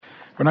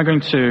We're now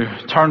going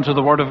to turn to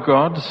the Word of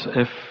God.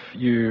 If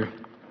you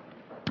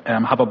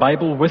have a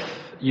Bible with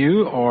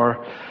you,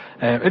 or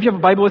if you have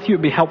a Bible with you, it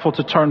would be helpful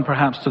to turn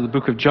perhaps to the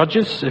book of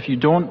Judges. If you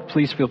don't,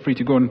 please feel free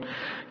to go and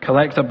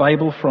collect a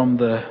Bible from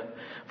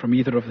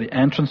either of the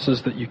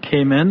entrances that you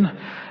came in.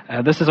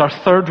 This is our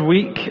third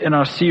week in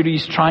our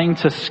series trying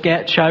to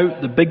sketch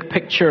out the big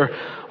picture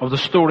of the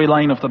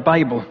storyline of the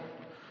Bible.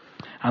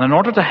 And in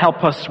order to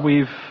help us,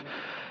 we've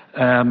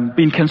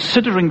been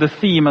considering the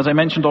theme, as I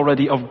mentioned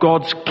already, of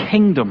God's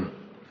kingdom,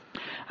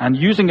 and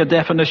using a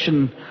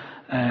definition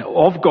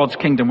of God's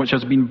kingdom which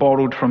has been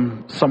borrowed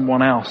from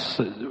someone else.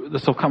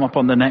 This will come up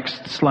on the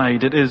next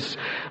slide. It is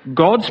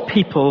God's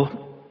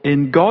people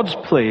in God's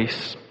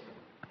place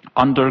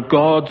under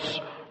God's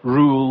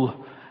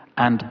rule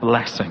and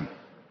blessing.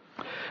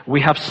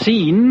 We have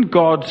seen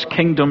God's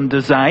kingdom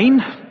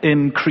design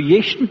in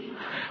creation.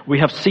 We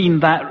have seen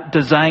that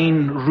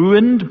design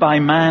ruined by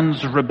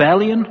man's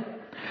rebellion.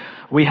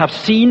 We have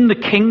seen the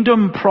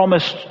kingdom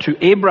promised to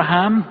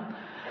Abraham,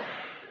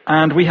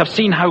 and we have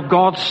seen how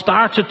God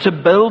started to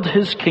build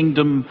his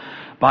kingdom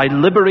by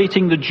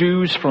liberating the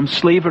Jews from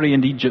slavery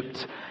in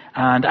Egypt,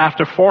 and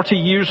after 40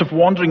 years of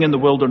wandering in the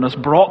wilderness,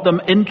 brought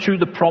them into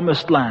the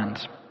promised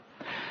land.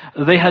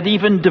 They had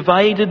even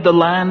divided the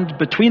land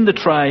between the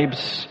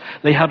tribes.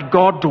 They had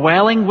God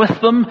dwelling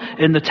with them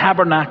in the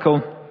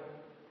tabernacle.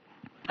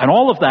 And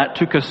all of that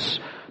took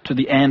us to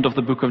the end of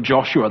the book of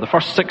Joshua, the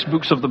first 6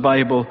 books of the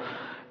Bible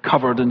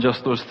covered in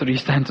just those 3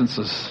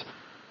 sentences.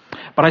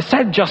 But I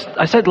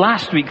said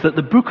last week that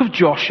the book of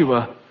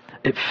Joshua,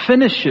 it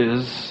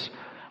finishes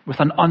with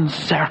an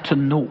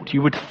uncertain note.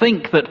 You would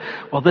think that,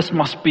 well, this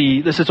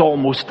is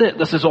almost it.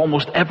 This is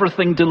almost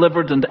everything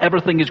delivered and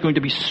everything is going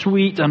to be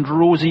sweet and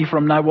rosy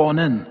from now on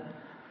in.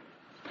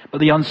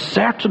 But the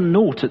uncertain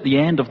note at the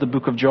end of the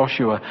book of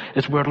Joshua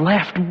is we're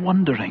left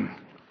wondering,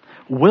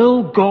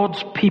 will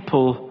God's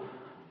people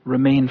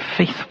remain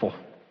faithful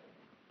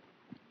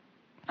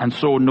and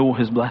so know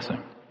his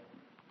blessing?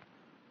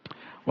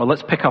 Well,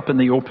 let's pick up in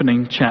the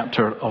opening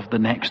chapter of the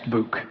next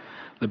book,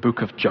 the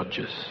book of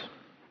Judges.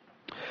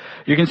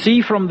 You can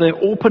see from the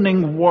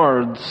opening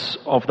words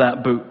of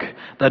that book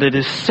that it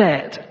is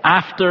set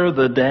after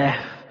the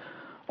death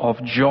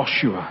of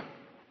Joshua.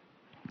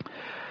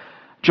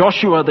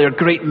 Joshua, their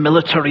great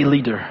military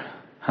leader,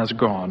 has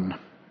gone.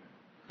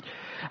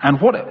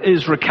 And what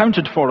is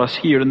recounted for us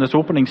here in this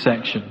opening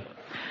section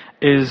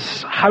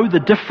is how the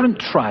different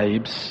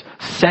tribes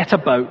set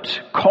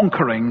about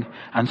conquering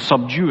and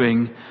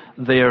subduing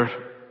their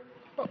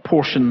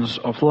portions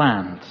of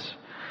land.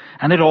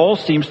 And it all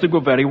seems to go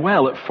very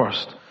well at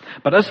first.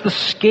 But as the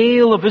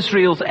scale of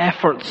Israel's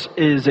efforts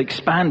is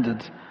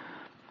expanded,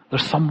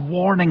 there's some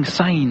warning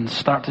signs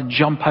start to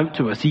jump out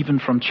to us, even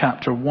from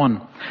chapter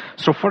 1.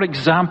 So for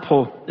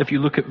example, if you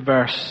look at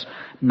verse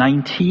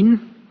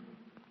 19,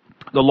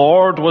 the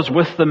Lord was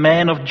with the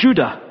men of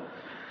Judah.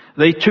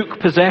 They took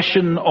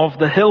possession of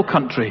the hill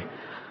country,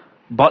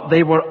 but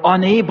they were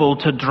unable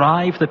to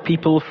drive the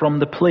people from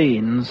the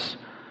plains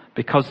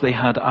because they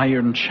had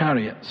iron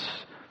chariots.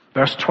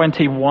 Verse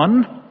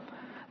 21,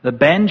 the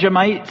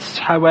Benjamites,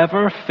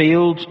 however,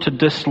 failed to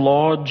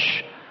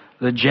dislodge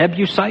the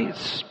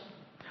Jebusites.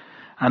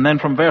 And then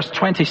from verse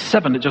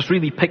 27, it just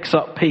really picks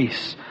up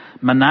pace.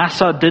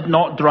 Manasseh did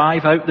not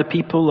drive out the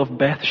people of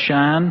Beth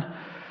Shan.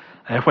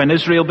 When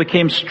Israel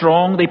became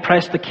strong, they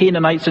pressed the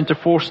Canaanites into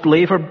forced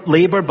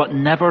labor, but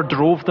never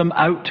drove them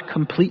out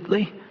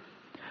completely.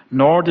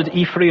 Nor did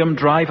Ephraim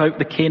drive out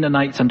the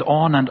Canaanites, and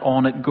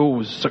on it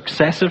goes.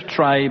 Successive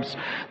tribes,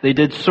 they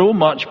did so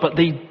much, but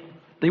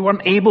they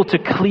weren't able to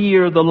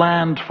clear the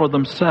land for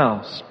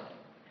themselves.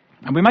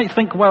 And we might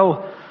think,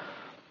 well,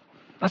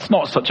 that's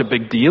not such a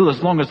big deal.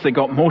 As long as they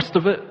got most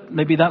of it,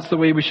 maybe that's the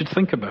way we should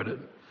think about it.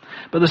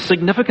 But the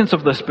significance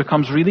of this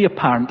becomes really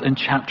apparent in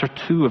chapter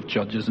 2 of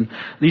Judges. And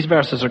these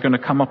verses are going to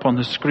come up on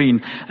the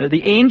screen.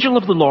 The angel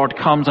of the Lord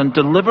comes and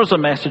delivers a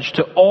message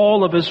to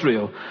all of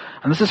Israel.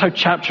 And this is how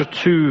chapter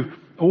 2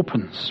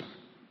 opens.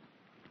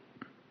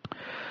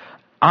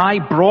 I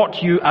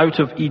brought you out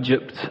of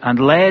Egypt and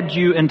led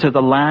you into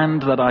the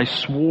land that I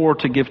swore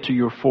to give to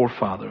your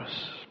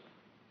forefathers.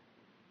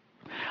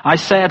 I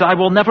said, I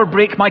will never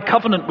break my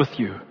covenant with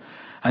you,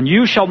 and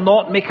you shall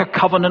not make a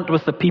covenant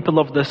with the people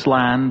of this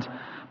land,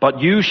 but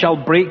you shall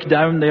break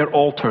down their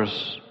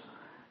altars.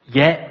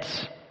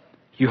 Yet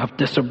you have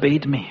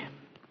disobeyed me.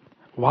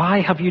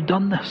 Why have you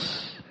done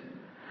this?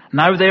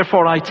 Now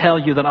therefore I tell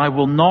you that I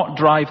will not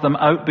drive them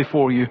out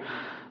before you.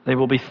 They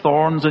will be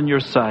thorns in your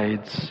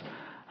sides,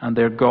 and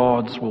their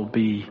gods will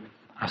be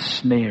a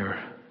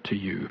snare to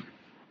you.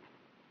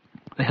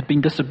 They had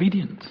been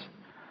disobedient.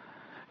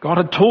 God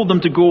had told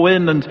them to go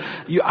in, and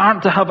you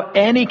aren't to have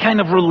any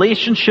kind of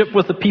relationship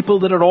with the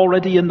people that are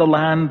already in the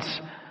land.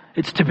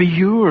 It's to be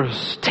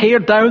yours. Tear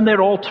down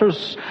their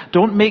altars.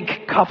 Don't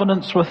make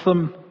covenants with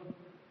them.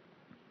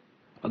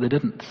 But they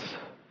didn't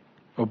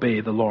obey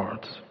the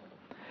Lord.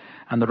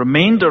 And the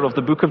remainder of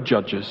the book of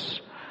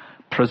Judges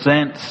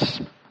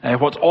presents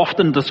what's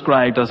often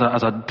described as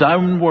a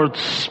downward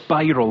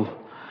spiral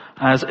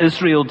as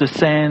Israel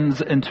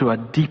descends into a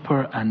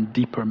deeper and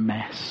deeper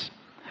mess.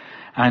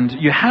 And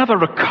you have a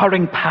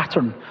recurring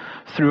pattern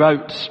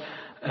throughout,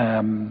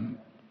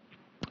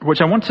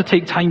 which I want to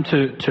take time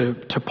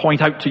to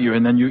point out to you,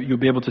 and then you'll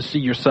be able to see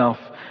yourself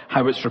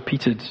how it's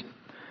repeated.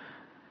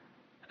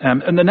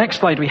 In the next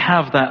slide we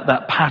have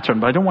that pattern,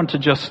 but I don't want to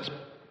just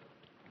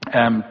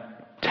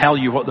tell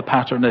you what the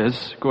pattern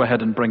is. Go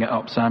ahead and bring it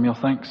up, Samuel,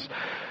 thanks.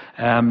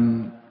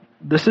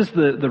 This is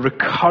the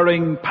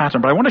recurring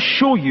pattern, but I want to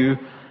show you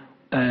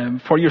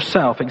for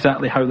yourself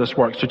exactly how this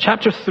works. So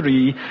chapter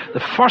 3, the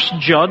first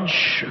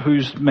judge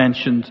who's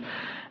mentioned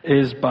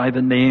is by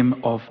the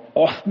name of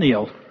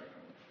Othniel.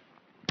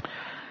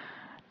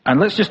 And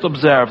let's just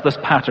observe this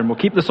pattern. We'll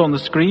keep this on the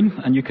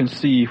screen and you can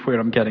see where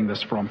I'm getting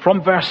this from.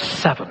 From verse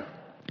 7.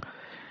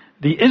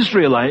 The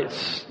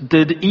Israelites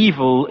did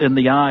evil in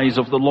the eyes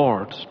of the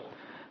Lord.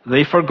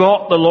 They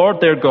forgot the Lord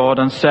their God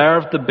and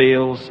served the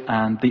Baals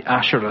and the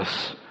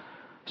Asherahs.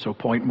 So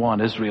point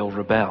 1, Israel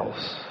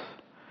rebels.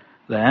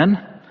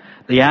 Then,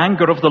 the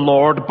anger of the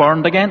Lord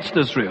burned against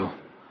Israel.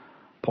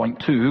 Point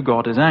 2,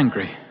 God is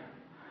angry.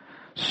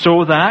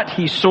 So that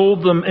he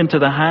sold them into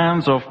the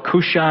hands of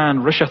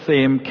Cushan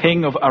Rishathaim,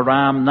 king of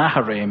Aram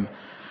Naharaim,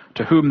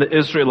 to whom the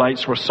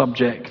Israelites were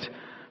subject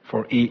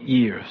for 8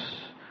 years.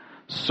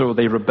 So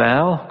they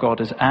rebel,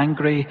 God is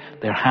angry,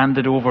 they're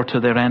handed over to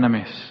their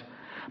enemies.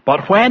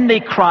 But when they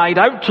cried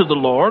out to the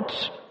Lord,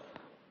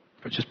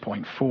 which is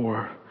point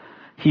 4,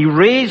 he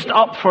raised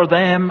up for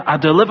them a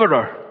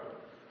deliverer,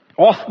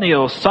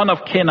 Othniel, son of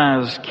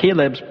Kenaz,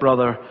 Caleb's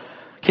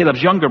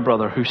younger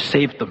brother, who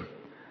saved them.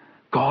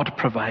 God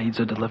provides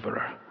a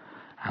deliverer.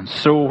 And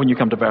so, when you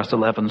come to verse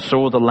 11,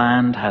 so the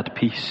land had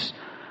peace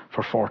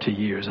for 40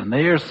 years. And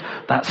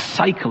that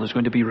cycle is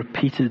going to be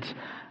repeated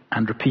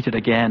and repeated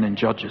again in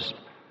Judges.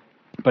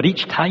 But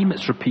each time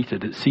it's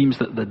repeated, it seems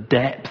that the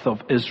depth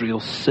of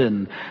Israel's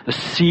sin, the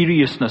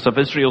seriousness of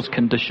Israel's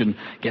condition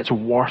gets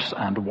worse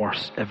and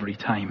worse every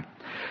time.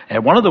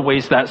 One of the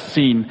ways that's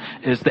seen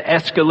is the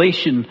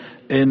escalation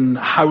in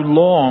how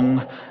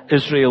long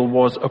Israel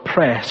was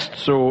oppressed.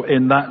 So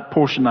in that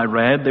portion I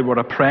read, they were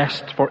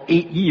oppressed for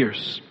 8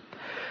 years.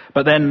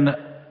 But then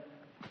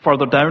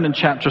further down in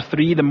chapter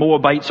 3, the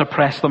Moabites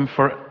oppressed them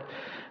for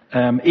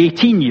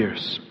 18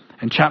 years.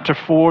 In chapter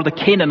 4, the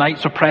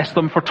Canaanites oppressed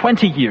them for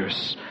 20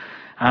 years.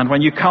 And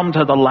when you come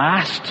to the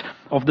last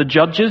of the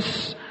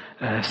judges,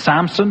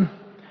 Samson,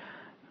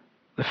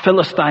 the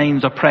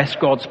Philistines oppressed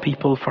God's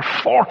people for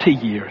 40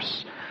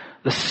 years.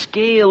 The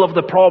scale of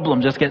the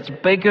problem just gets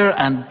bigger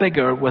and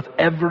bigger with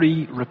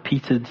every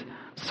repeated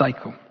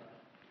cycle.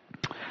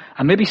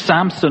 And maybe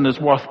Samson is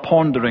worth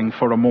pondering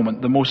for a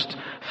moment, the most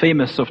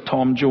famous of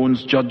Tom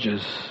Jones'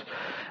 judges.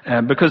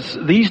 Because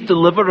these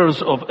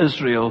deliverers of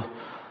Israel,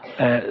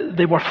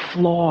 they were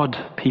flawed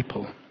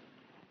people.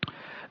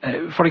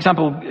 For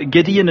example,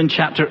 Gideon in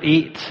chapter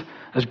 8,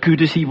 as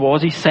good as he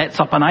was, he sets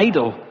up an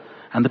idol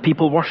and the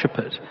people worship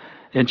it.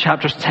 In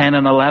chapters 10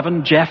 and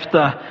 11,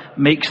 Jephthah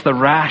makes the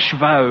rash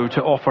vow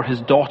to offer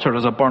his daughter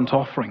as a burnt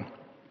offering.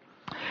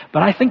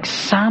 But I think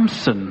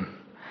Samson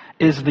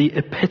is the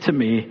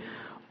epitome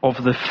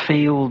of the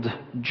failed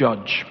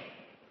judge.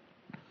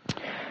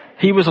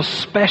 He was a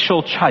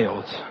special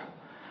child.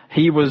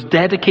 He was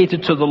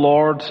dedicated to the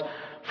Lord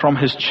from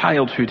his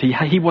childhood.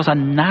 He was a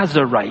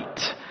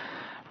Nazirite,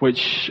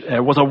 which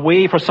was a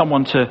way for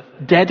someone to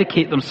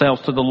dedicate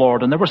themselves to the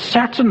Lord. And there were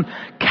certain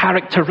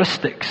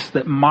characteristics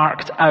that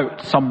marked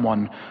out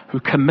someone who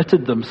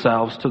committed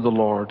themselves to the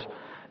Lord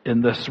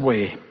in this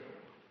way.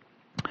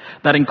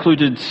 That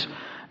included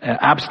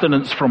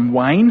abstinence from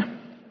wine.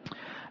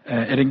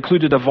 It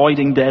included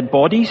avoiding dead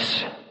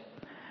bodies.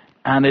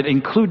 And it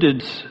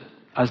included,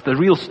 as the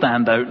real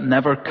standout,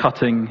 never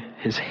cutting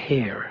his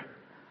hair.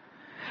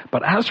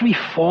 But as we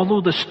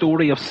follow the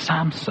story of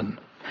Samson,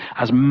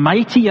 as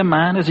mighty a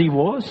man as he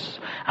was,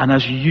 and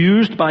as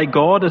used by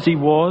God as he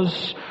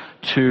was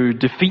to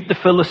defeat the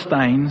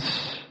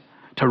Philistines,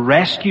 to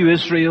rescue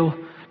Israel,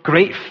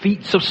 great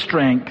feats of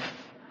strength,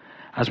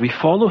 as we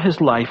follow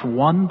his life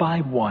one by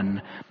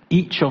one,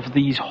 each of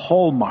these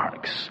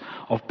hallmarks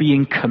of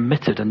being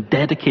committed and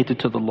dedicated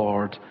to the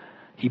Lord,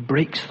 he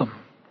breaks them.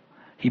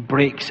 He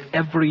breaks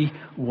every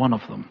one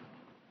of them.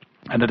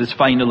 And it is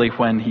finally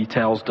when he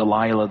tells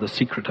Delilah the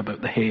secret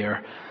about the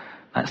hair,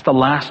 that's the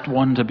last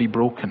one to be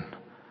broken.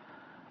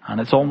 And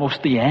it's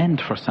almost the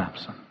end for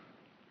Samson.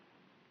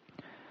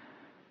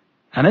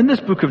 And in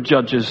this book of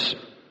Judges,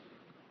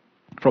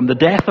 from the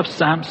death of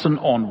Samson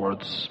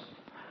onwards,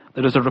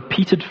 there is a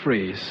repeated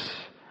phrase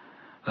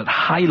that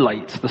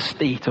highlights the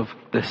state of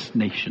this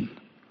nation.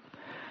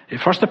 It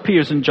first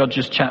appears in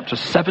Judges chapter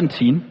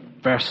 17,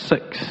 verse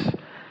 6.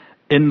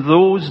 In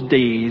those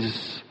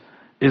days,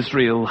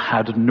 Israel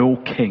had no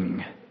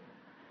king.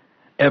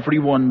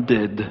 Everyone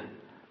did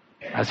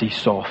as he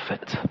saw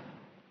fit.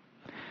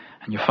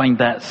 And you find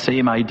that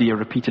same idea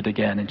repeated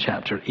again in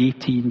chapter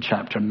 18,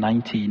 chapter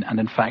 19, and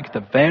in fact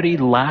the very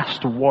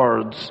last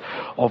words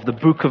of the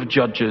book of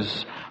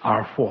Judges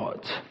are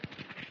what?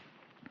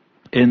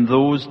 In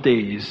those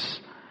days,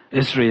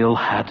 Israel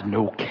had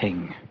no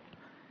king.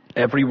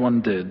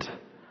 Everyone did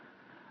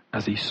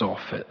as he saw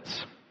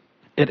fit.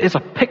 It is a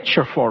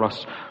picture for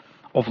us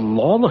of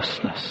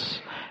lawlessness.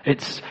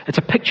 It's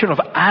a picture of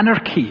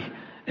anarchy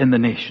in the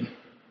nation.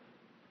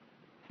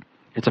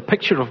 It's a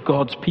picture of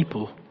God's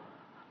people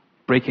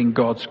breaking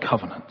God's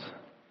covenant.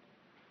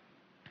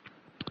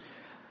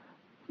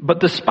 But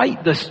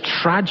despite this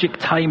tragic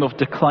time of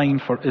decline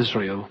for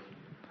Israel,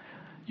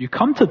 you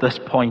come to this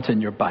point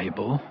in your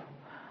Bible,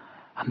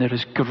 and there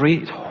is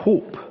great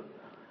hope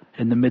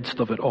in the midst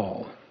of it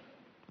all.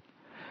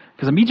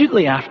 Because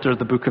immediately after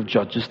the book of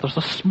Judges, there's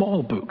a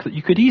small book that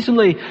you could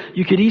easily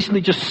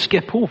just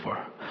skip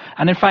over.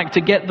 And in fact,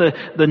 to get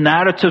the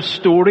narrative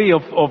story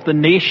of the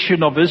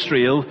nation of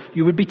Israel,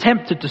 you would be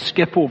tempted to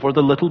skip over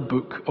the little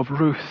book of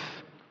Ruth.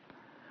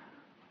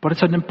 But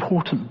it's an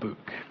important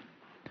book.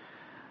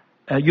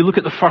 You look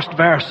at the first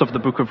verse of the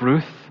book of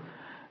Ruth,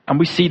 and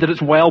we see that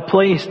it's well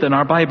placed in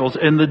our Bibles.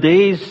 In the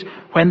days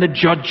when the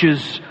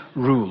judges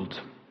ruled.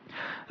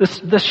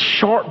 This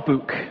short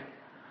book,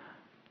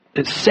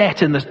 it's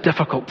set in this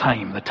difficult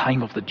time, the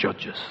time of the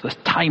judges, this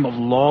time of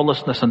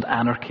lawlessness and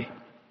anarchy.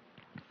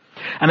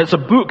 And it's a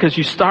book, as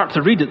you start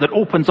to read it, that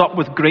opens up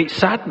with great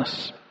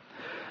sadness.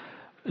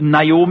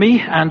 Naomi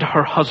and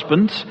her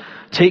husband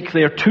take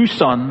their 2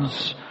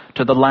 sons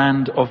to the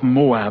land of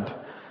Moab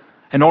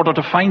in order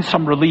to find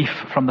some relief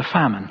from the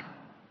famine.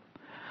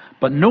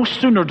 But no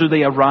sooner do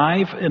they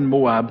arrive in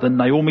Moab than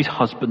Naomi's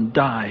husband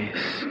dies.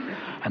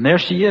 And there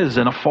she is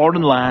in a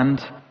foreign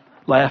land,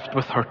 left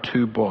with her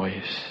 2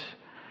 boys.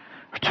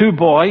 Her 2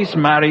 boys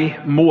marry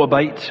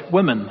Moabite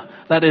women.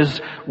 That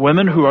is,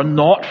 women who are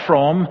not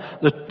from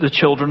the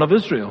children of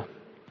Israel.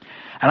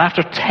 And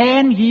after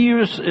 10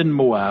 years in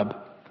Moab,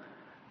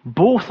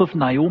 both of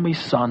Naomi's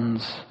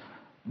sons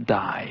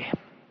die.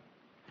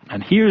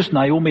 And here's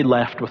Naomi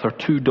left with her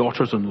 2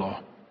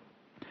 daughters-in-law.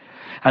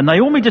 And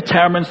Naomi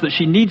determines that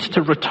she needs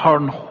to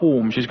return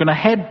home. She's going to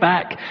head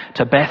back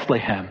to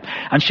Bethlehem.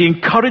 And she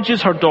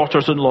encourages her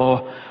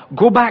daughters-in-law,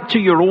 go back to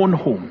your own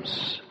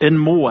homes in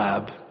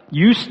Moab.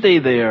 You stay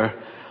there.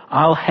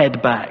 I'll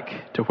head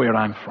back to where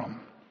I'm from.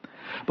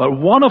 But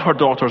one of her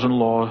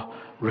daughters-in-law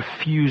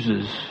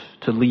refuses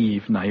to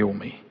leave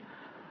Naomi.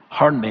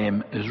 Her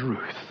name is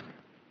Ruth.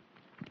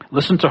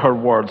 Listen to her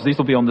words. These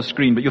will be on the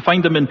screen, but you'll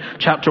find them in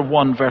chapter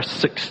 1, verse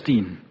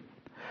 16.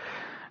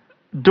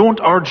 Don't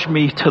urge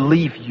me to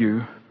leave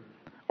you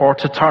or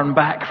to turn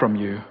back from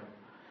you.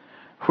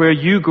 Where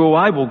you go,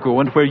 I will go,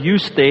 and where you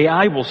stay,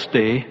 I will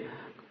stay.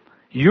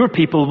 Your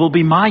people will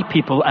be my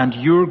people, and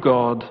your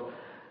God,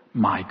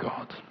 my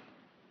God.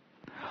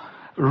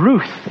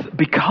 Ruth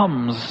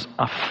becomes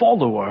a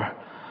follower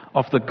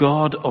of the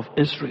God of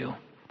Israel.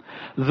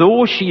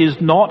 Though she is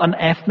not an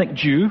ethnic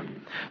Jew,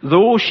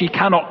 though she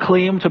cannot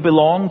claim to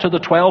belong to the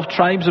 12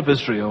 tribes of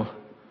Israel,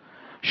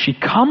 she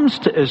comes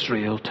to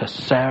Israel to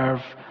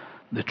serve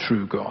the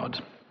true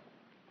God.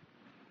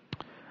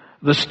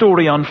 The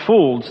story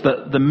unfolds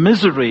that the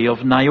misery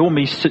of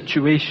Naomi's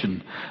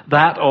situation,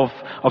 that of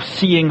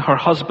seeing her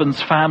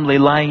husband's family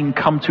line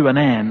come to an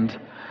end,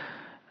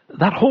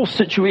 that whole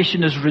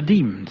situation is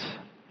redeemed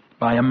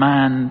by a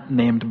man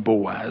named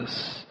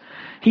Boaz.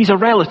 He's a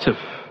relative,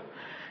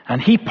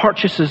 and he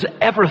purchases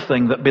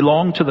everything that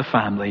belonged to the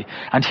family,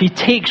 and he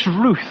takes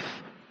Ruth,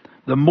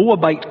 the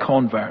Moabite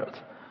convert,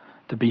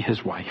 to be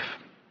his wife.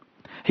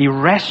 He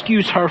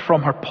rescues her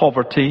from her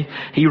poverty.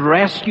 He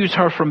rescues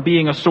her from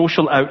being a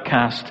social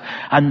outcast,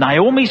 and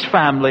Naomi's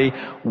family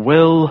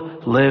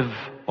will live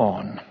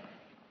on.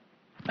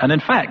 And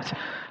in fact,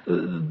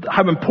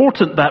 how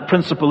important that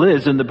principle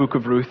is in the book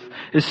of Ruth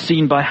is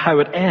seen by how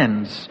it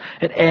ends.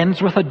 It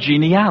ends with a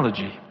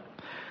genealogy.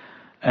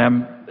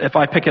 If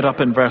I pick it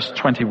up in verse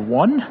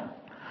 21,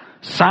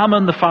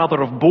 Salmon the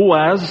father of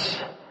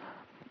Boaz,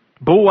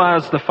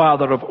 Boaz the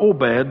father of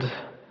Obed,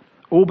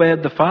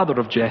 Obed the father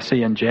of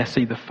Jesse, and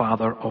Jesse the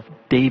father of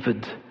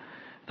David.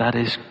 That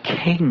is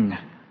King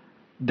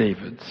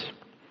David.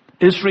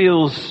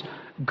 Israel's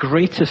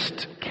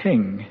greatest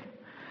king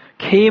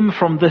came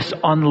from this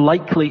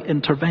unlikely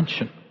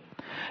intervention.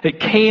 It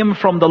came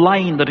from the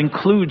line that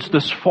includes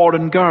this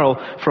foreign girl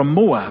from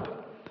Moab.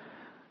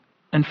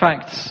 In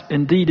fact,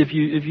 indeed, if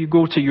you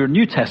go to your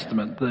New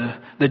Testament,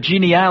 the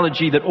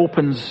genealogy that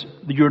opens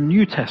your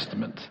New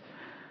Testament,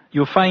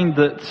 you'll find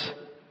that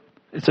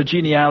it's a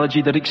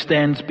genealogy that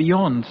extends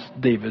beyond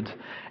David,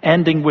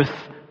 ending with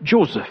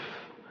Joseph,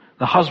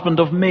 the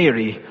husband of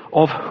Mary,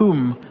 of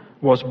whom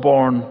was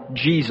born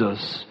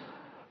Jesus,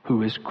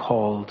 who is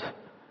called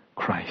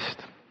Christ.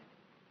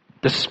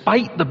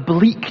 Despite the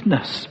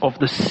bleakness of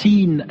the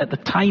scene at the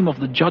time of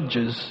the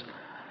judges,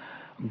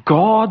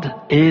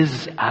 God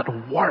is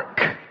at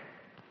work.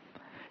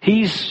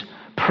 He's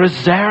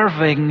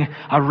preserving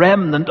a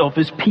remnant of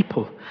his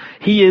people.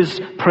 He is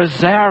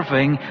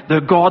preserving the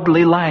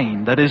godly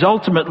line that is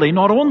ultimately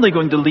not only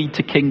going to lead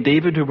to King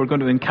David, who we're going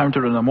to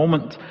encounter in a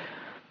moment,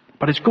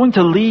 but it's going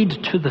to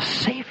lead to the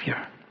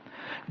Savior.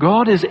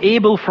 God is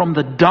able from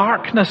the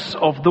darkness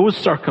of those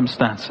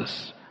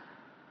circumstances,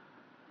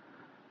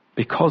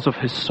 because of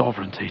his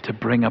sovereignty, to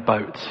bring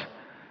about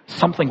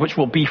something which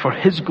will be for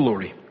his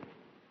glory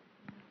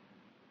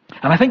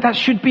And I think that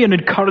should be an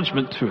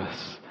encouragement to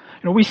us.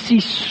 We see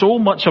so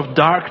much of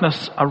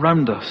darkness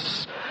around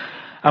us,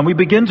 and we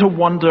begin to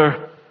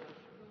wonder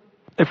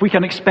if we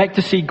can expect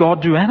to see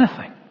God do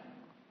anything.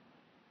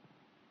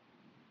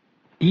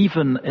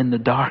 Even in the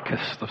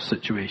darkest of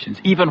situations,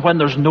 even when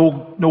there's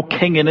no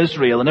king in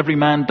Israel and every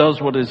man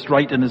does what is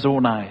right in his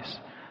own eyes,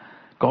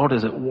 God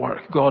is at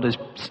work. God is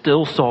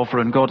still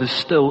sovereign. God is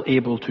still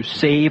able to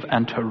save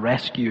and to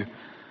rescue.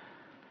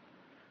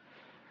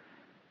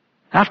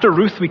 After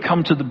Ruth, we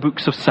come to the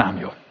books of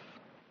Samuel.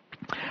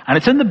 And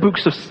it's in the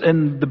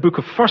book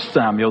of 1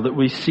 Samuel that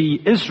we see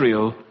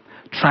Israel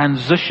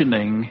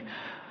transitioning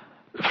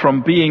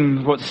from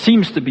being what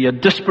seems to be a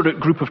disparate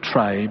group of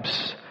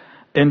tribes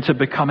into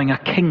becoming a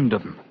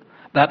kingdom.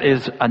 That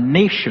is, a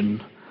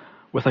nation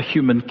with a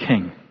human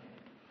king.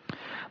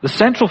 The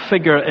central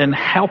figure in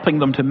helping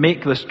them to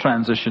make this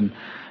transition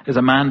is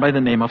a man by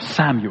the name of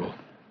Samuel.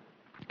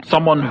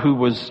 Someone who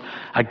was,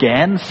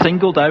 again,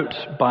 singled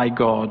out by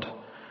God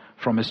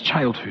from his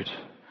childhood.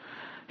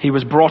 He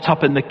was brought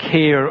up in the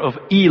care of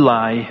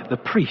Eli the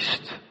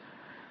priest.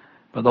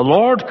 But the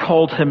Lord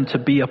called him to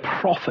be a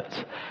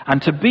prophet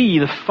and to be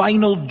the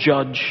final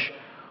judge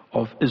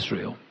of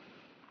Israel.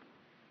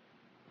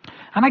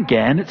 And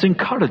again, it's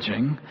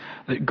encouraging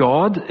that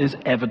God is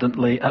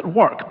evidently at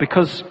work,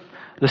 because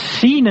the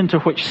scene into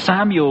which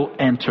Samuel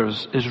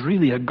enters is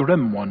really a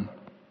grim one.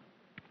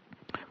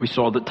 We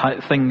saw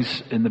that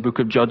things in the book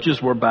of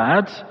Judges were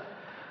bad.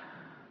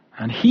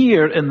 And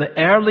here in the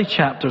early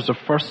chapters of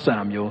 1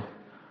 Samuel,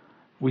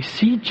 we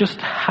see just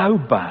how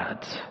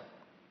bad.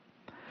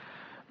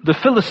 The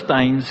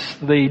Philistines,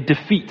 they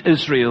defeat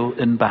Israel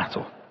in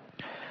battle.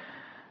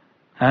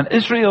 And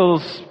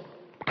Israel's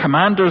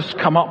commanders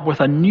come up with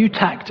a new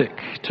tactic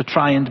to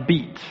try and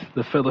beat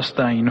the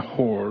Philistine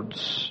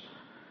hordes.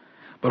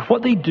 But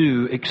what they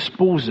do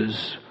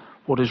exposes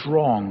what is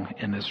wrong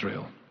in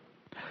Israel.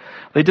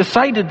 They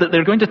decided that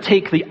they're going to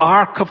take the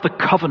Ark of the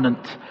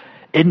Covenant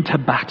into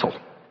battle.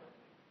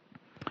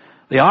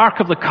 The Ark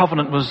of the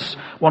Covenant was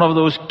one of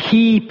those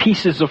key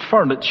pieces of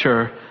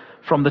furniture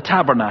from the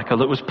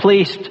tabernacle. It was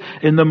placed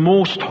in the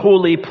most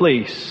holy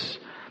place.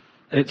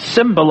 It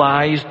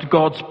symbolized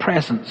God's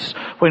presence.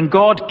 When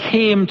God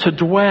came to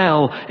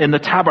dwell in the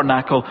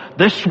tabernacle,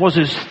 this was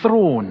his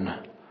throne.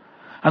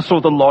 And so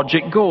the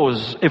logic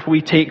goes, if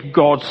we take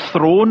God's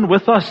throne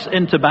with us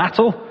into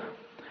battle,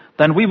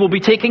 then we will be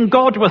taking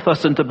God with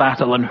us into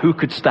battle, and who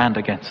could stand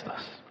against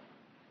us?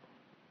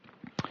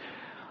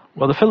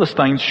 Well, the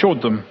Philistines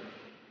showed them.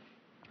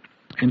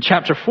 In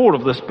chapter 4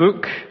 of this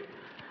book,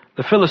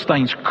 the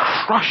Philistines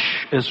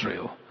crush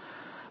Israel.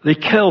 They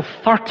kill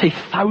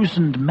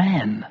 30,000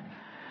 men,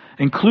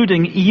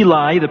 including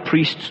Eli, the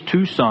priest's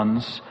 2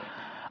 sons,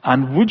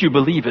 and would you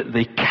believe it,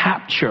 they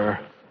capture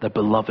the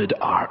beloved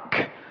Ark.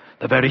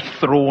 The very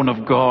throne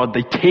of God,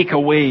 they take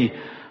away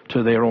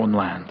to their own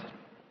land.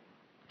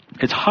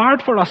 It's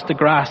hard for us to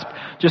grasp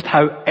just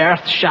how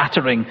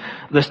earth-shattering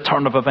this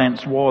turn of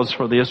events was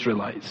for the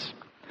Israelites.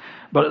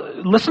 But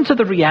listen to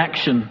the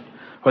reaction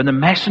when the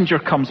messenger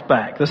comes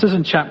back. This is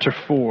in chapter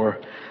 4,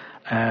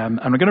 and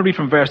we're going to read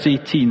from verse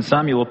 18.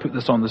 Samuel will put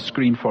this on the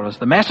screen for us.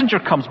 The messenger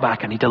comes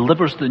back and he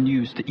delivers the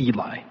news to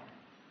Eli.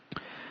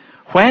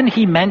 When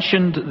he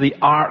mentioned the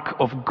Ark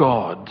of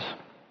God,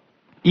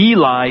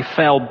 Eli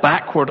fell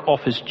backward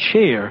off his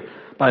chair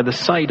by the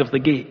side of the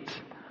gate.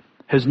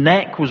 His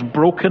neck was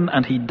broken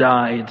and he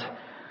died,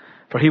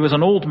 for he was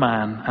an old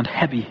man and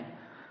heavy.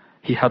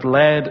 He had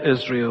led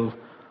Israel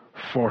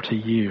 40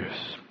 years.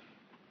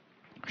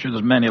 I'm sure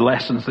there's many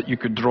lessons that you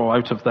could draw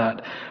out of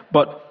that.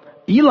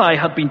 But Eli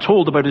had been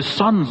told about his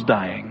sons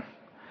dying.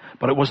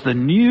 But it was the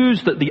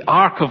news that the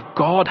Ark of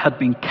God had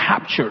been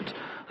captured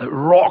that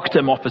rocked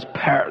him off his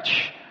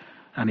perch,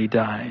 and he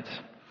died.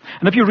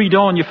 And if you read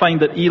on, you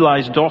find that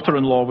Eli's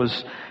daughter-in-law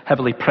was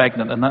heavily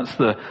pregnant, and that's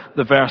the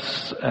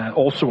verse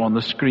also on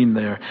the screen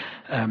there.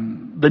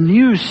 The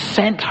news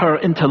sent her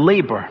into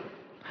labor,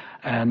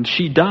 and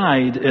she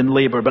died in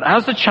labor. But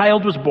as the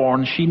child was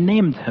born, she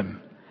named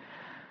him.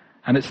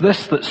 And it's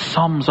this that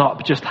sums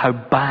up just how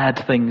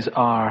bad things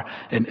are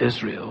in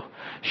Israel.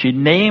 She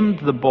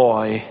named the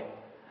boy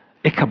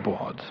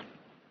Ichabod,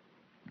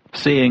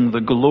 saying,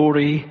 "The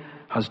glory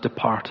has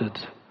departed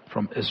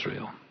from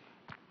Israel."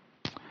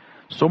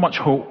 So much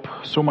hope,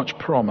 so much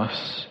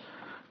promise.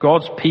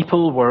 God's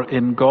people were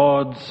in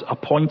God's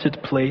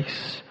appointed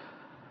place,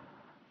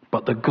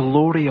 but the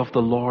glory of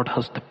the Lord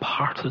has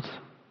departed.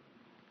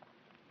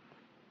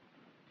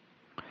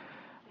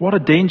 What a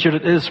danger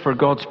it is for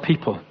God's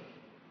people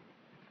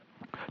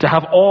to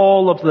have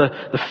all of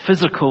the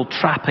physical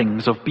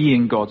trappings of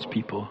being God's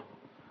people,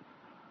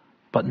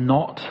 but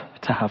not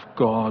to have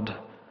God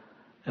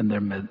in their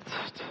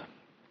midst.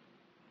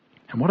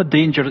 And what a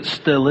danger it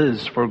still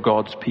is for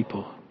God's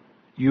people,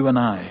 you and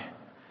I,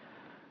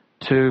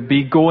 to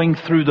be going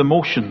through the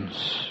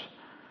motions.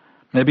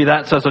 Maybe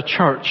that's as a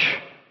church.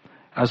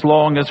 As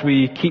long as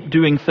we keep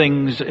doing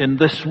things in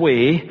this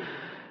way,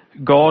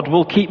 God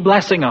will keep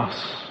blessing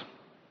us.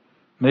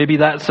 Maybe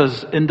that's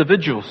as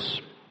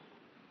individuals.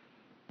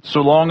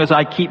 So long as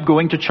I keep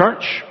going to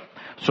church,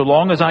 so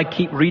long as I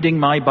keep reading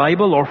my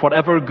Bible or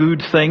whatever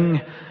good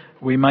thing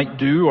we might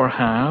do or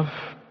have,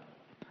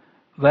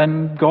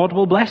 then God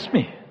will bless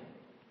me.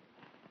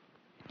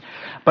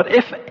 But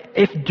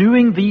if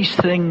doing these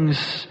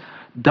things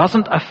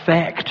doesn't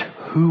affect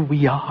who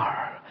we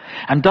are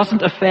and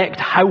doesn't affect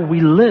how we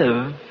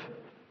live,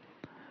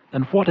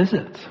 then what is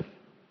it?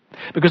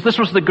 Because this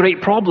was the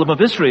great problem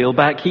of Israel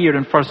back here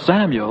in 1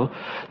 Samuel,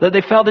 that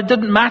they felt it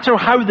didn't matter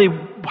how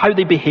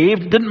they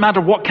behaved, it didn't matter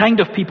what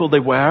kind of people they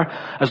were,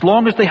 as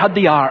long as they had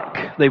the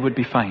ark, they would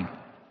be fine.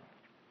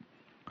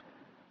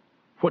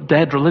 What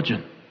dead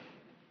religion?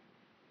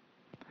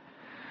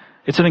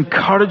 It's an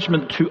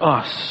encouragement to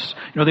us.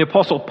 The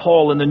Apostle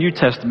Paul in the New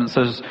Testament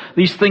says,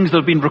 these things that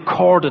have been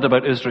recorded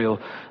about Israel,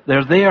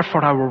 they're there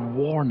for our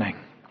warning.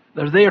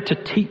 They're there to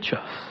teach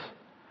us.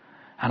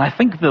 And I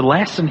think the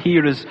lesson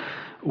here is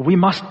we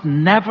must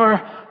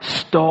never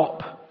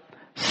stop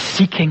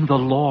seeking the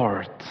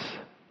Lord.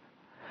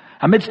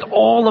 Amidst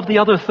all of the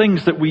other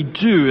things that we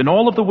do and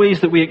all of the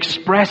ways that we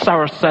express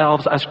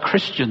ourselves as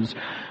Christians,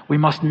 we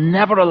must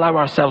never allow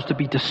ourselves to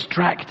be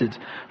distracted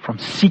from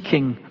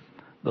seeking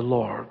the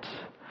Lord.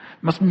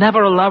 We must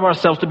never allow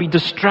ourselves to be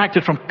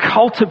distracted from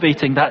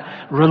cultivating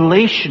that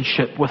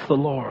relationship with the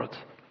Lord,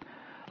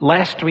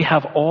 lest we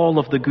have all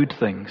of the good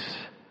things,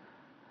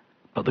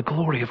 but the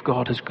glory of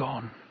God is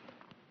gone.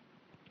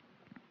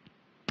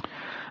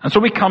 And so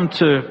we come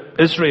to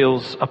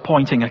Israel's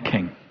appointing a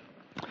king.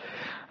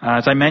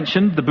 As I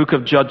mentioned, the book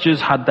of Judges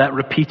had that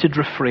repeated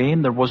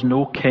refrain, there was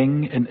no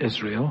king in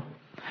Israel.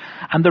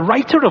 And the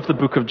writer of the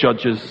book of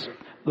Judges,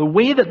 the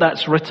way that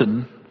that's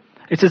written,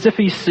 it's as if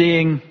he's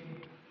saying,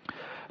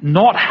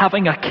 not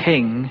having a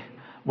king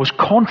was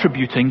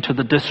contributing to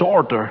the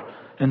disorder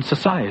in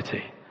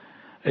society.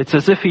 It's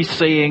as if he's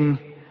saying,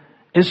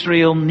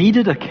 Israel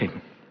needed a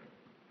king.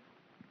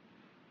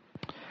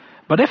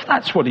 But if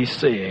that's what he's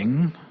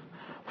saying,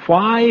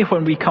 why,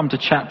 when we come to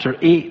chapter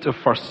 8 of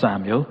 1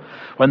 Samuel,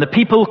 when the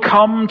people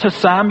come to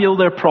Samuel,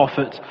 their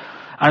prophet,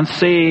 and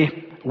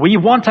say, we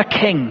want a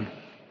king,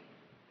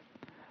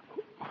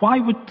 why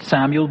would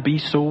Samuel be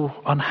so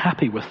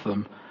unhappy with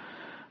them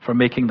for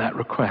making that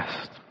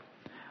request?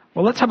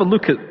 Well, let's have a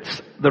look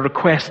at the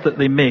request that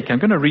they make. I'm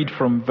going to read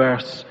from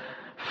verse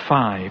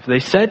 5. They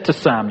said to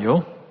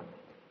Samuel,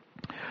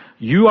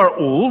 you are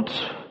old,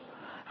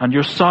 and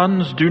your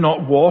sons do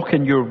not walk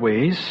in your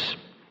ways.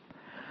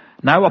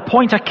 Now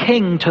appoint a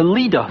king to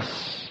lead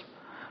us,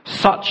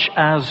 such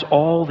as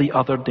all the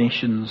other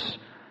nations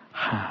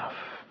have.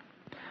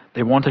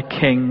 They want a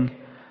king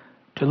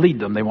to lead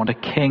them. They want a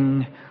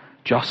king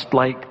just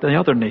like the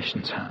other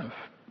nations have.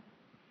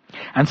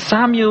 And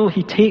Samuel,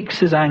 he takes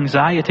his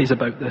anxieties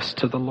about this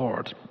to the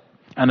Lord.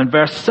 And in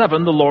verse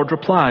 7, the Lord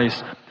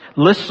replies,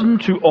 listen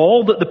to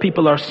all that the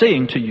people are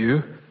saying to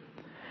you.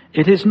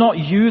 It is not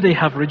you they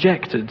have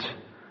rejected,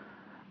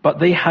 but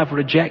they have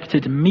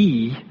rejected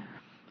me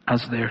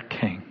as their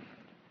king.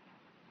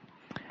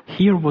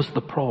 Here was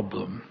the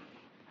problem.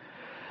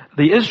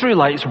 The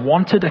Israelites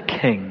wanted a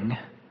king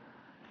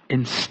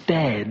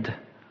instead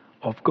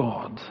of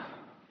God,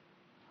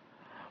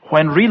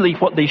 when really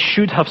what they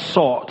should have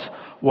sought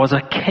was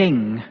a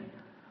king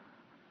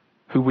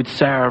who would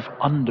serve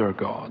under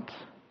God.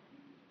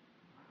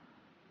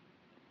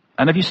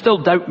 And if you still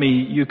doubt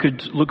me, you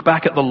could look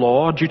back at the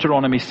law,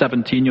 Deuteronomy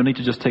 17. You'll need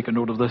to just take a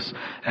note of this.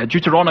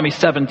 Deuteronomy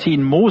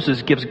 17,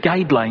 Moses gives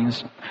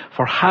guidelines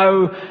for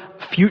how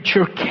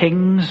future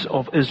kings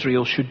of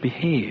Israel should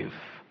behave.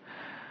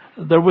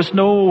 There was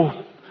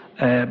no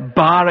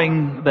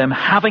barring them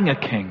having a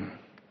king.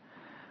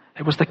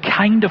 It was the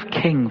kind of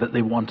king that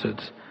they wanted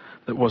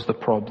that was the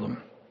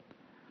problem.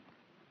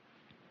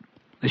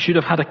 They should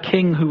have had a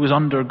king who was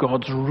under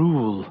God's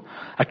rule,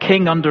 a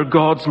king under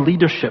God's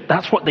leadership.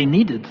 That's what they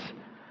needed.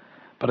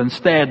 But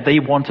instead, they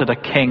wanted a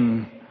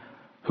king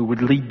who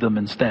would lead them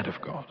instead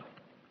of God.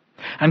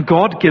 And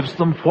God gives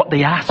them what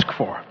they ask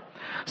for.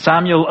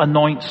 Samuel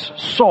anoints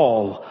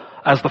Saul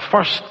as the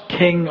first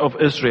king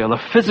of Israel, a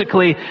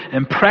physically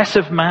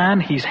impressive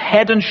man. He's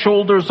head and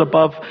shoulders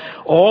above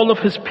all of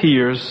his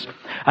peers.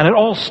 And it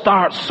all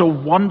starts so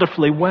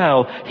wonderfully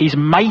well. He's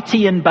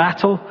mighty in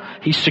battle.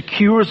 He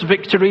secures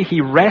victory.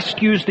 He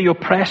rescues the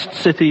oppressed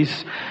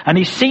cities. And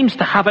he seems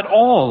to have it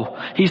all.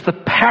 He's the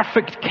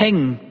perfect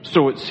king,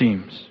 so it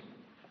seems.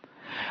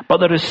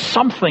 But there is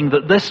something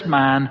that this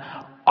man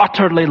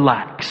utterly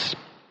lacks.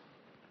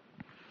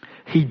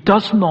 He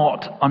does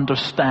not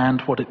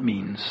understand what it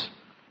means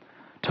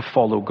to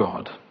follow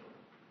God.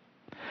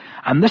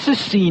 And this is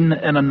seen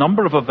in a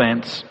number of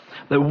events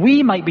that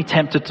we might be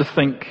tempted to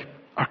think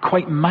are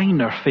quite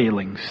minor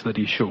failings that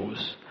he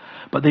shows.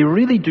 But they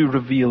really do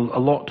reveal a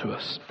lot to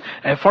us.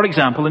 For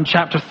example, in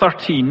chapter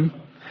 13,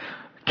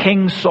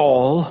 King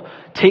Saul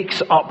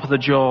takes up the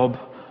job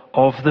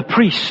of the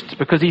priest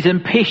because he's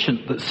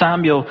impatient that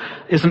Samuel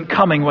isn't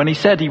coming when he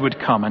said he would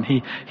come. And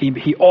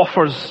he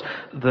offers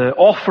the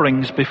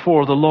offerings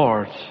before the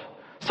Lord,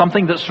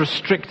 something that's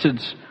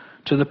restricted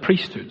to the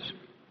priesthood.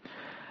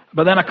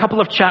 But then a couple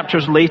of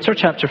chapters later,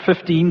 chapter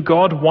 15,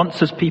 God wants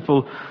his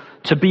people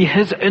to be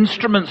his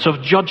instruments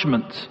of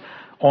judgment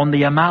on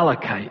the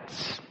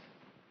Amalekites.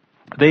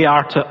 They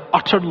are to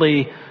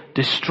utterly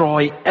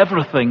destroy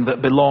everything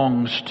that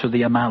belongs to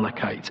the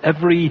Amalekites.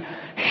 Every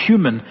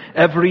human,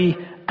 every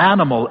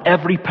animal,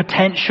 every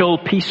potential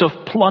piece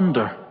of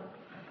plunder.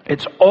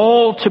 It's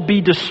all to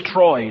be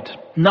destroyed.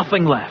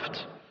 Nothing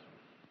left.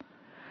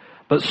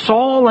 But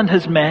Saul and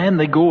his men,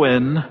 they go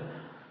in,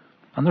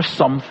 and there's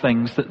some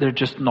things that they're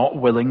just not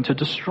willing to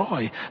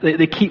destroy.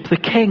 They keep the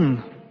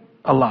king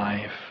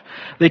alive.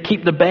 They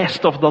keep the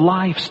best of the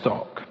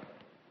livestock.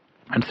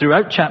 And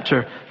throughout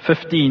chapter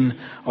 15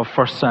 of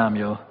 1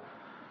 Samuel,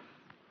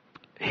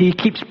 he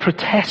keeps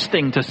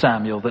protesting to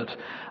Samuel that,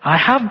 I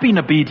have been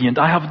obedient.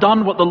 I have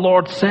done what the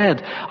Lord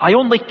said. I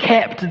only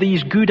kept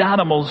these good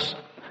animals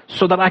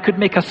so that I could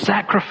make a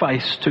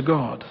sacrifice to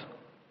God.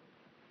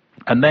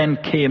 And then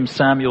came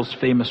Samuel's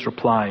famous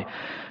reply.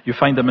 You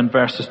find them in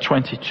verses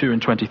 22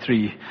 and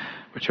 23,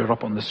 which are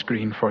up on the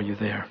screen for you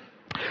there.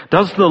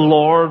 Does the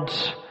Lord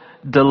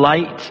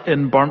delight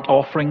in burnt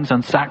offerings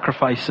and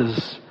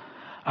sacrifices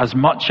as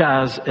much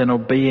as in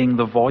obeying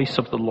the voice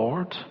of the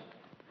Lord?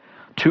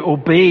 To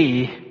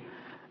obey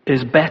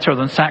is better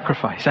than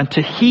sacrifice, and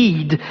to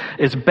heed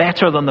is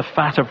better than the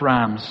fat of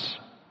rams.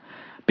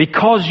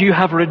 Because you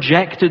have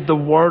rejected the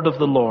word of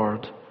the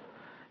Lord,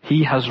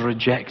 he has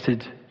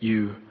rejected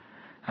you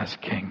as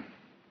king.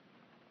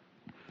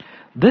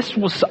 This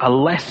was a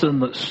lesson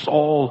that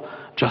Saul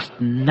just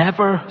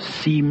never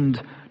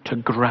seemed to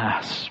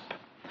grasp.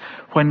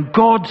 When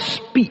God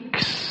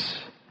speaks,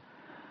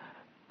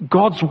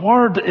 God's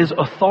word is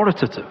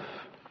authoritative.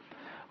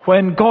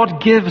 When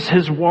God gives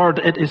his word,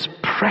 it is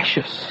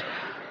precious.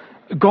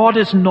 God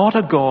is not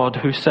a God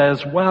who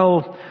says,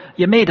 well,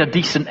 you made a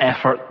decent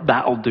effort,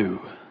 that'll do.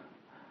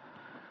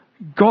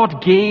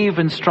 God gave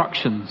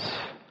instructions.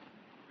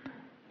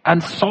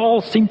 And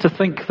Saul seemed to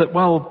think that,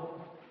 well,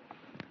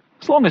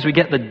 as long as we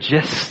get the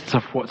gist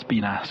of what's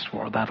been asked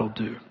for, that'll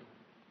do.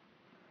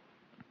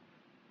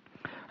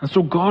 And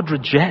so God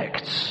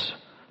rejects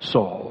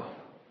Saul.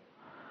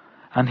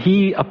 And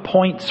he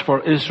appoints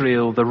for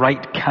Israel the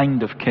right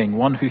kind of king,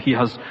 one who he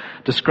has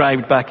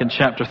described back in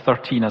chapter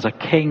 13 as a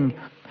king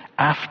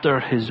after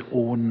his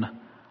own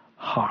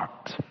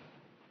heart.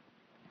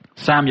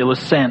 Samuel is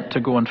sent to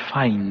go and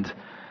find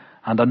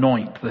and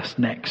anoint this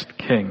next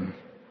king.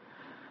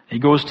 He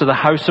goes to the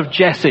house of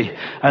Jesse,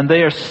 and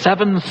there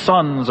 7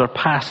 sons are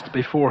passed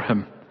before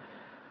him.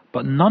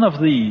 But none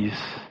of these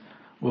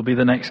will be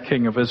the next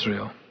king of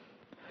Israel.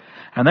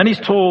 And then he's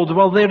told,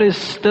 well, there is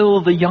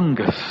still the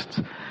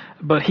youngest,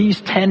 but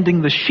he's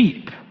tending the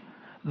sheep.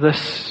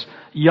 This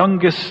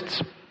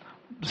youngest,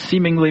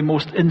 seemingly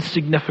most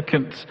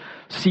insignificant,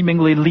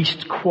 seemingly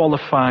least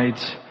qualified,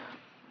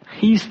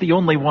 he's the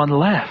only one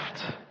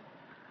left.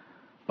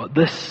 But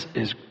this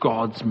is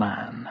God's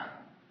man.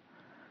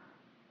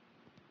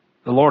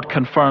 The Lord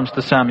confirms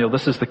to Samuel,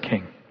 this is the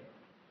king.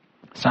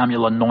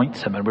 Samuel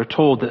anoints him, and we're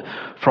told that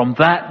from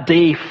that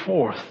day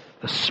forth,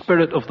 the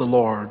Spirit of the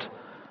Lord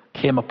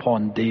came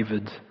upon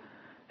David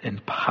in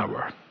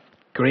power.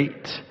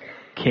 Great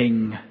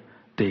King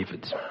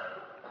David.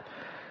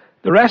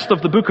 The rest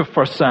of the book of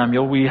 1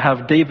 Samuel, we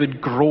have David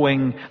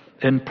growing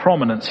in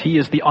prominence. He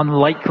is the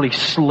unlikely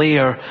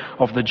slayer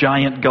of the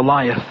giant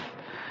Goliath,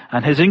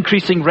 and his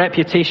increasing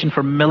reputation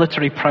for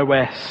military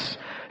prowess,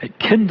 it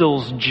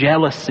kindles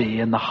jealousy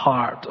in the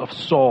heart of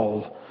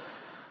Saul,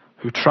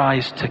 who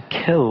tries to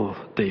kill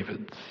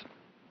David.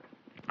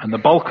 And the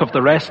bulk of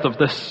the rest of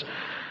this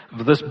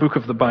book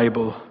of the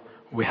Bible,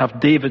 we have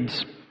David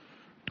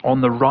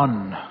on the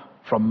run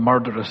from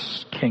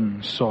murderous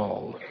King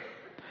Saul.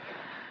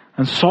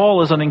 And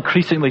Saul is an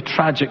increasingly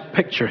tragic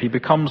picture. He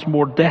becomes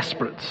more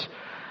desperate.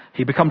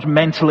 He becomes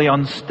mentally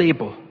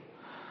unstable.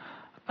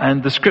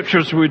 And the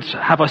scriptures would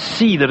have us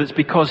see that it's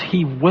because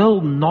he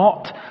will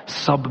not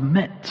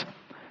submit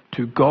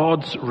to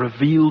God's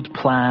revealed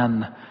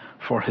plan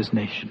for his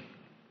nation.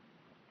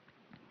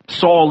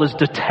 Saul is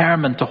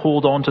determined to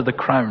hold on to the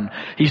crown.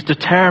 He's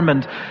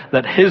determined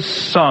that his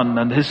son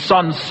and his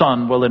son's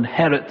son will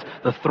inherit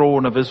the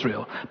throne of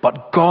Israel.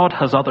 But God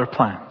has other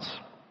plans.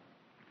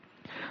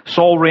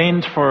 Saul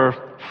reigned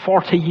for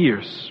 40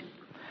 years.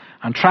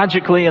 And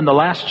tragically, in the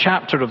last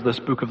chapter of this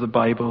book of the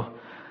Bible,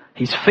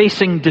 he's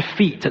facing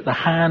defeat at the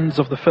hands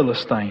of the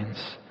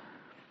Philistines.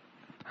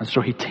 And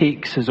so he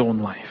takes his own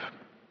life.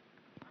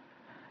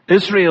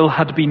 Israel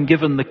had been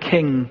given the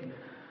king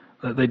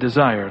that they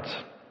desired,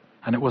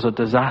 and it was a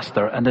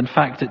disaster. And in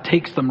fact, it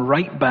takes them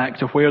right back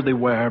to where they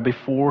were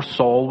before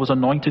Saul was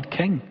anointed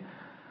king,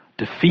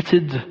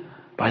 defeated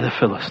by the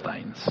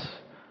Philistines.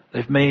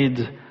 They've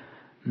made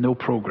no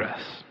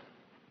progress.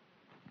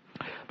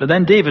 But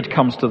then David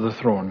comes to the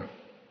throne.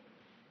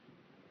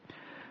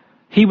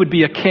 He would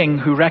be a king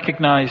who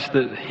recognized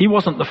that he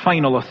wasn't the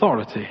final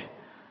authority.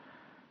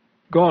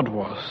 God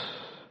was.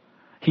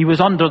 He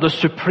was under the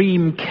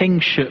supreme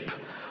kingship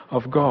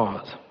of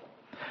God.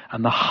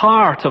 And the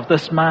heart of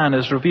this man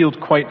is revealed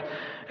quite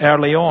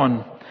early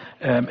on.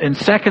 In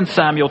 2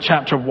 Samuel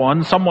chapter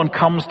 1, someone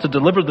comes to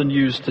deliver the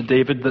news to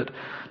David that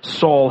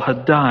Saul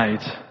had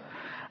died.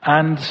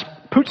 And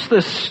puts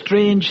this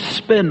strange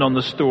spin on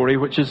the story,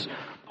 which is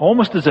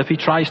almost as if he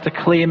tries to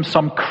claim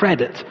some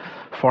credit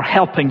for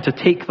helping to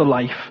take the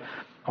life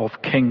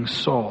of King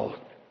Saul.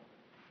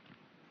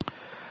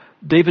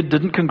 David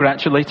didn't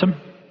congratulate him.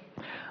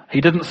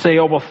 He didn't say,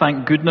 oh, well,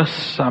 thank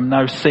goodness, I'm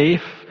now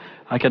safe.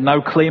 I can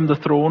now claim the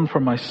throne for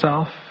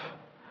myself.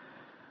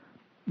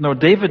 No,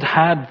 David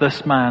had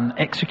this man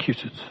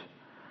executed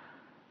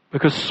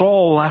because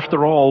Saul,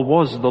 after all,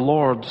 was the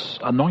Lord's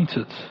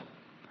anointed.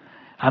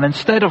 And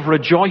instead of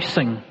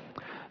rejoicing,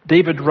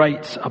 David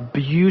writes a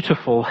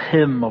beautiful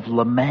hymn of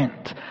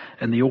lament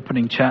in the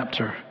opening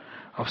chapter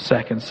of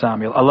 2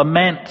 Samuel. A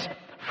lament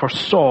for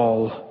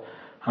Saul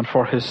and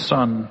for his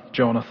son,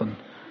 Jonathan.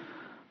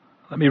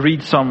 Let me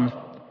read some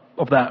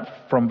of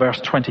that from verse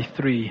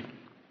 23.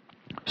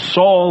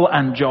 Saul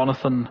and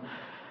Jonathan,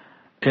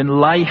 in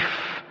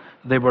life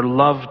they were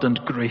loved and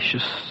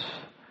gracious,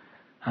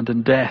 and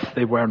in death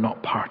they were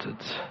not parted.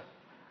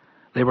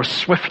 They were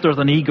swifter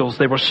than eagles,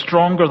 they were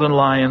stronger than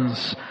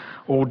lions.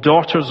 O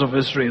daughters of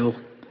Israel,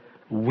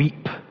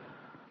 weep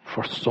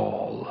for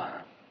Saul,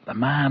 the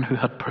man who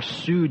had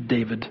pursued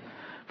David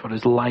for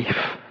his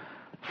life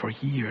for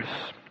years.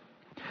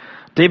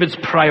 David's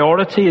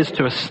priority is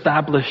to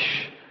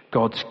establish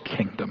God's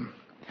kingdom.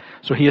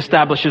 So he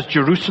establishes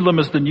Jerusalem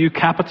as the new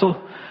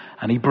capital,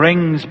 and he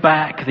brings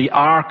back the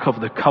Ark of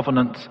the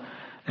Covenant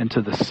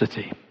into the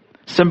city,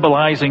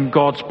 symbolizing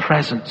God's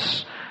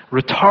presence,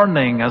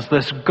 returning as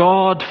this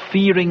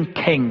God-fearing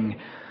king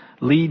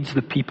leads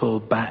the people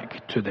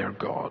back to their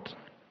God.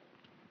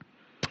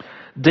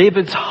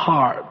 David's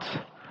heart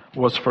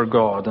was for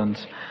God, and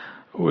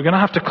we're going to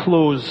have to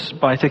close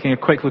by taking a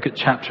quick look at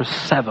chapter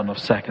 7 of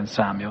 2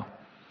 Samuel.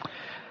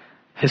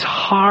 His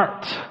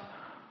heart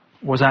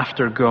was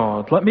after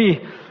God. Let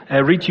me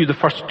read to you the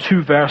first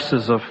 2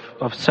 verses of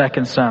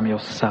 2 Samuel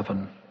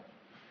 7.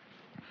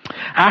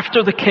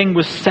 After the king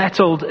was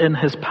settled in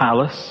his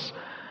palace,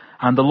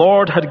 and the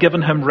Lord had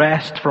given him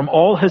rest from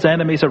all his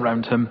enemies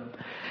around him,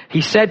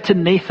 he said to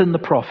Nathan the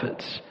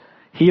prophet,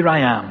 here I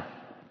am,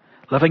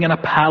 living in a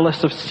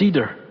palace of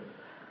cedar,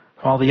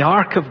 while the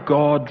ark of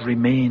God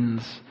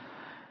remains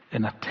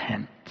in a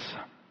tent.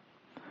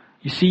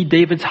 You see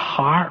David's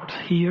heart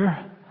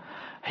here?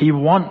 He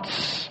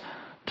wants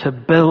to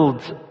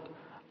build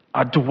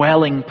a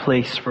dwelling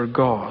place for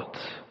God.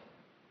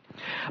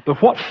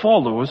 But what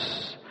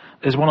follows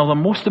is one of the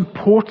most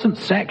important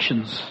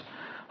sections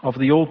of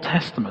the Old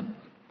Testament,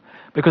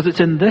 because it's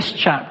in this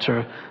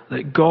chapter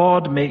that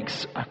God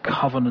makes a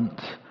covenant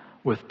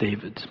with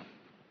David.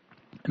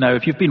 Now,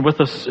 if you've been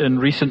with us in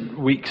recent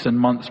weeks and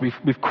months,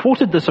 we've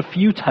quoted this a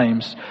few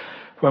times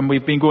when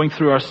we've been going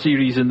through our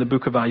series in the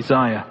book of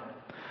Isaiah.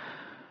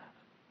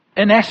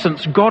 In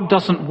essence, God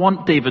doesn't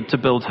want David to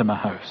build him a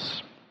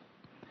house.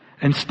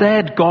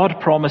 Instead, God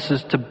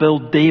promises to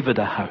build David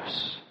a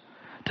house,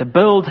 to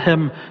build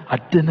him a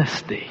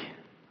dynasty.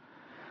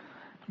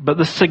 But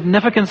the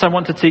significance I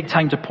want to take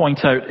time to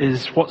point out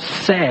is what's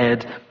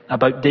said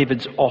about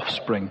David's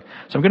offspring.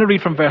 So I'm going to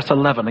read from verse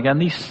 11. Again,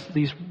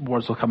 these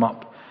words will come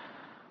up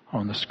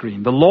on the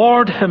screen. The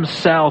Lord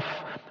himself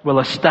will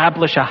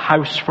establish a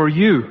house for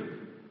you.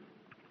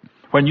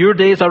 When your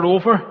days are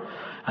over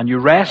and you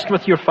rest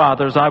with your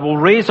fathers, I will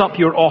raise up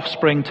your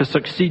offspring to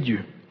succeed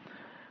you,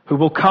 who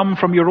will come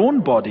from your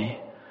own body,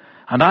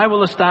 and I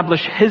will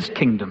establish his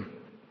kingdom.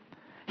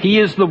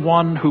 He is the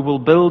one who will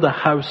build a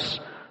house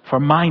for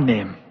my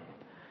name,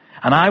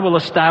 and I will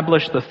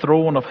establish the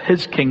throne of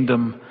his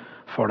kingdom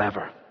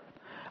forever.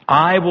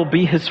 I will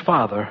be his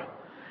father,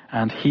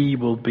 and he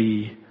will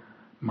be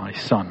my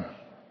son.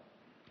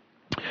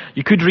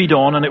 You could read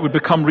on, and it would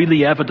become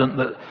really evident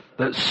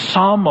that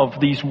some of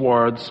these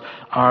words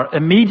are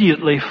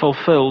immediately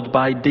fulfilled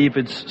by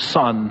David's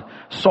son,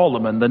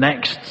 Solomon, the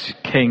next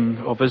king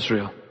of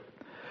Israel.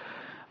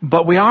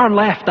 But we are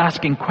left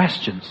asking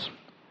questions.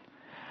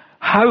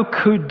 How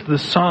could the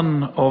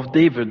son of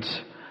David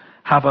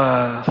have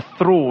a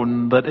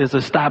throne that is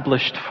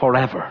established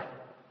forever?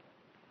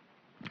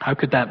 How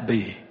could that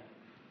be?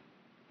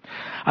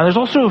 And there's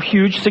also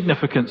huge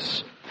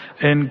significance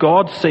in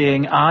God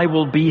saying, I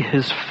will be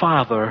his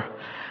father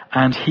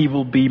and he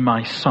will be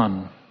my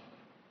son.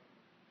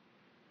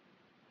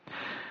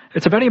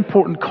 It's a very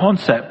important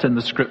concept in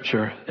the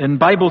scripture. In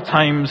Bible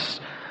times,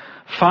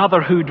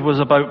 fatherhood was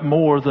about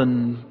more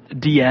than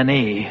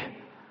DNA.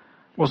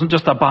 It wasn't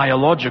just a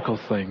biological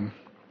thing.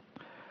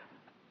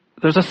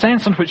 There's a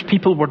sense in which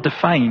people were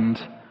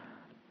defined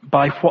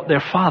by what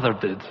their father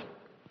did.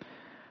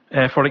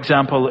 For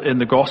example, in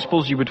the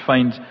Gospels, you would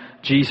find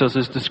Jesus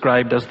is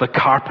described as the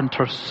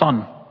carpenter's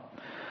son.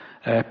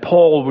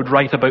 Paul would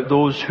write about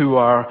those who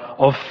are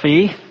of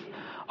faith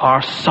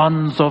are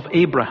sons of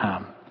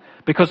Abraham,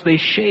 because they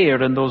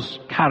share in those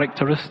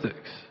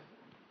characteristics.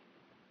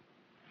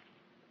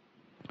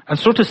 And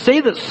so to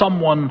say that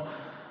someone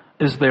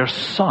is their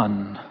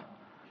son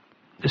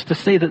is to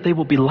say that they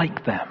will be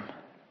like them.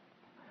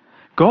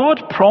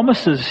 God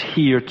promises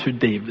here to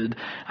David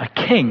a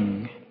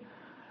king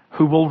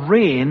who will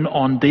reign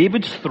on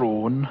David's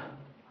throne,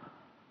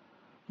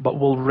 but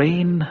will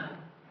reign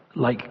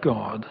like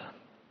God.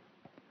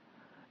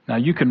 Now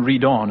you can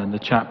read on in the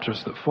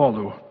chapters that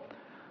follow.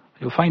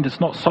 You'll find it's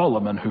not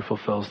Solomon who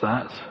fulfills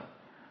that,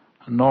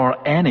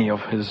 nor any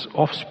of his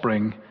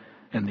offspring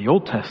in the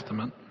Old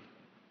Testament.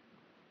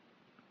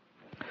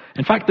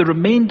 In fact, the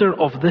remainder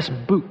of this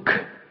book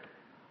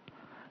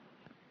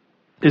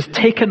is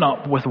taken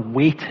up with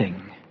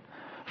waiting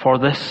for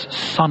this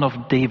Son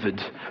of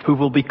David, who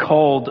will be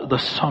called the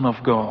Son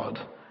of God,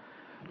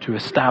 to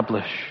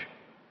establish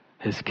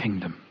his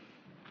kingdom.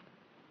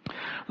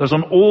 There's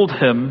an old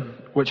hymn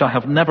which I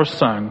have never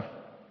sung,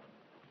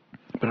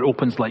 but it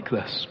opens like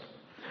this.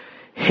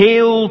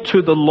 Hail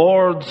to the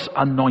Lord's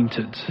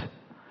anointed,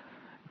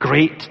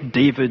 great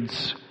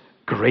David's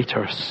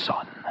greater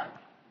Son.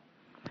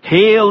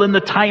 Hail in the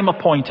time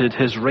appointed,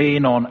 his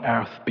reign on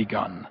earth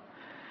begun.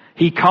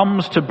 He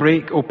comes to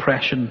break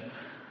oppression,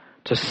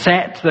 to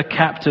set the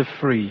captive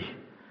free,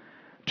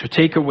 to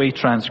take away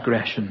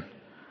transgression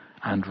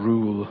and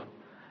rule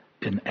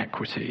in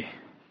equity.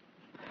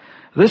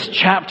 This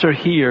chapter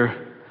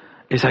here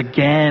is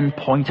again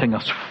pointing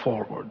us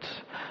forward.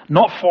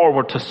 Not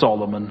forward to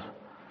Solomon,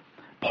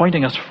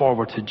 pointing us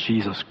forward to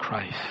Jesus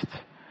Christ.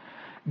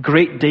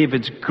 Great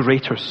David's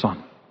greater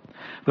Son.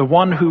 The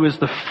one who is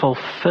the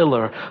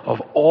fulfiller of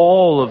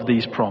all of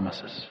these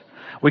promises.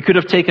 We could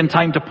have taken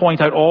time to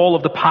point out all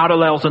of the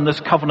parallels in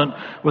this covenant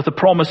with the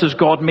promises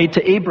God made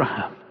to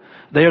Abraham.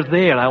 They're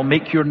there. I'll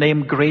make your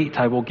name great.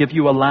 I will give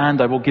you a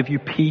land. I will give you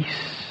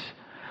peace.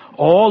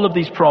 All of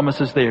these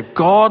promises there.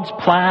 God's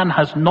plan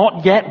has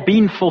not yet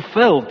been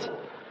fulfilled.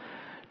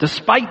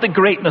 Despite the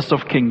greatness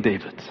of King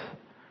David,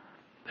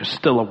 there's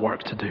still a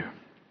work to do.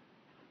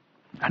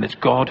 And it's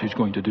God who's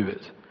going to do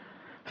it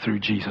through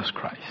Jesus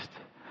Christ.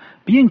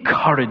 Be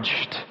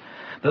encouraged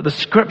that the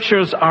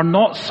scriptures are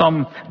not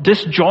some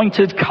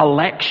disjointed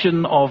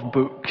collection of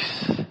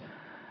books.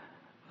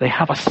 They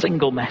have a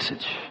single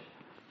message,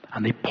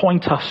 and they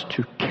point us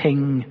to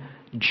King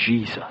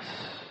Jesus.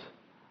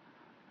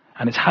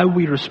 And it's how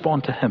we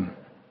respond to him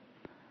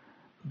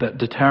that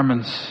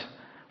determines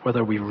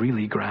whether we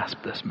really grasp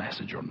this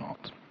message or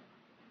not.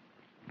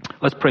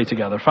 Let's pray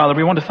together. Father,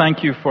 we want to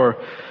thank you for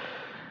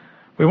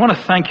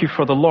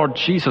the Lord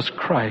Jesus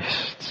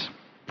Christ.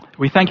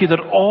 We thank you that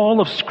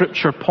all of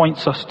Scripture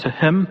points us to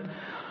him.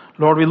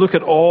 Lord, we look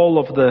at all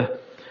of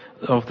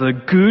the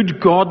good,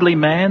 godly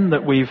men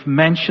that we've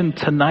mentioned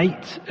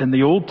tonight in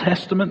the Old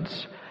Testament.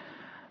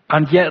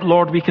 And yet,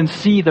 Lord, we can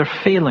see their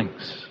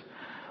failings.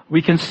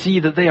 We can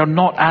see that they are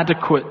not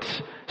adequate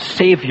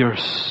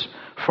saviors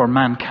for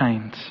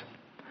mankind.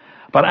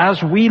 But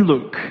as we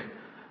look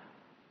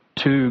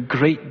to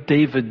great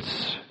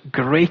David's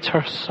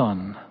greater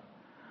Son,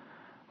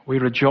 we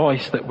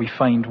rejoice that we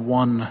find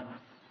one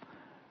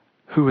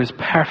who is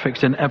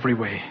perfect in every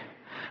way.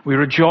 We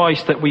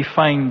rejoice that we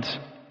find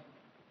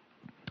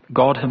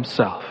God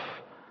himself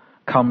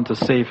come to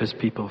save his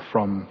people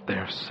from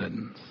their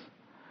sins.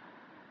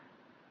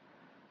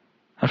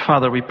 And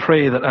Father, we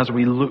pray that as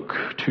we look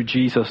to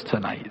Jesus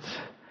tonight,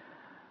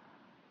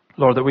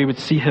 Lord, that we would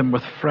see him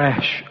with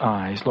fresh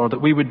eyes. Lord, that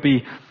we would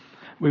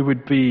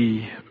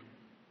be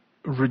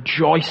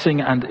rejoicing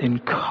and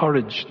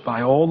encouraged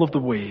by all of the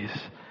ways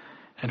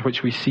in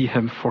which we see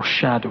him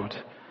foreshadowed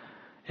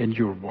in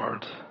your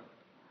word.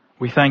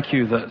 We thank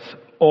you that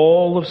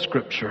all of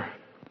Scripture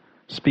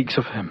speaks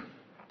of him.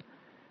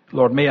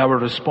 Lord, may our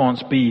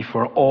response be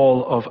for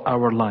all of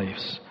our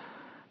lives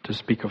to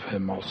speak of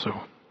him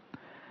also,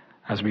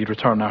 as we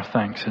return our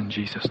thanks in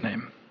Jesus'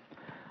 name.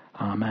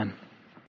 Amen.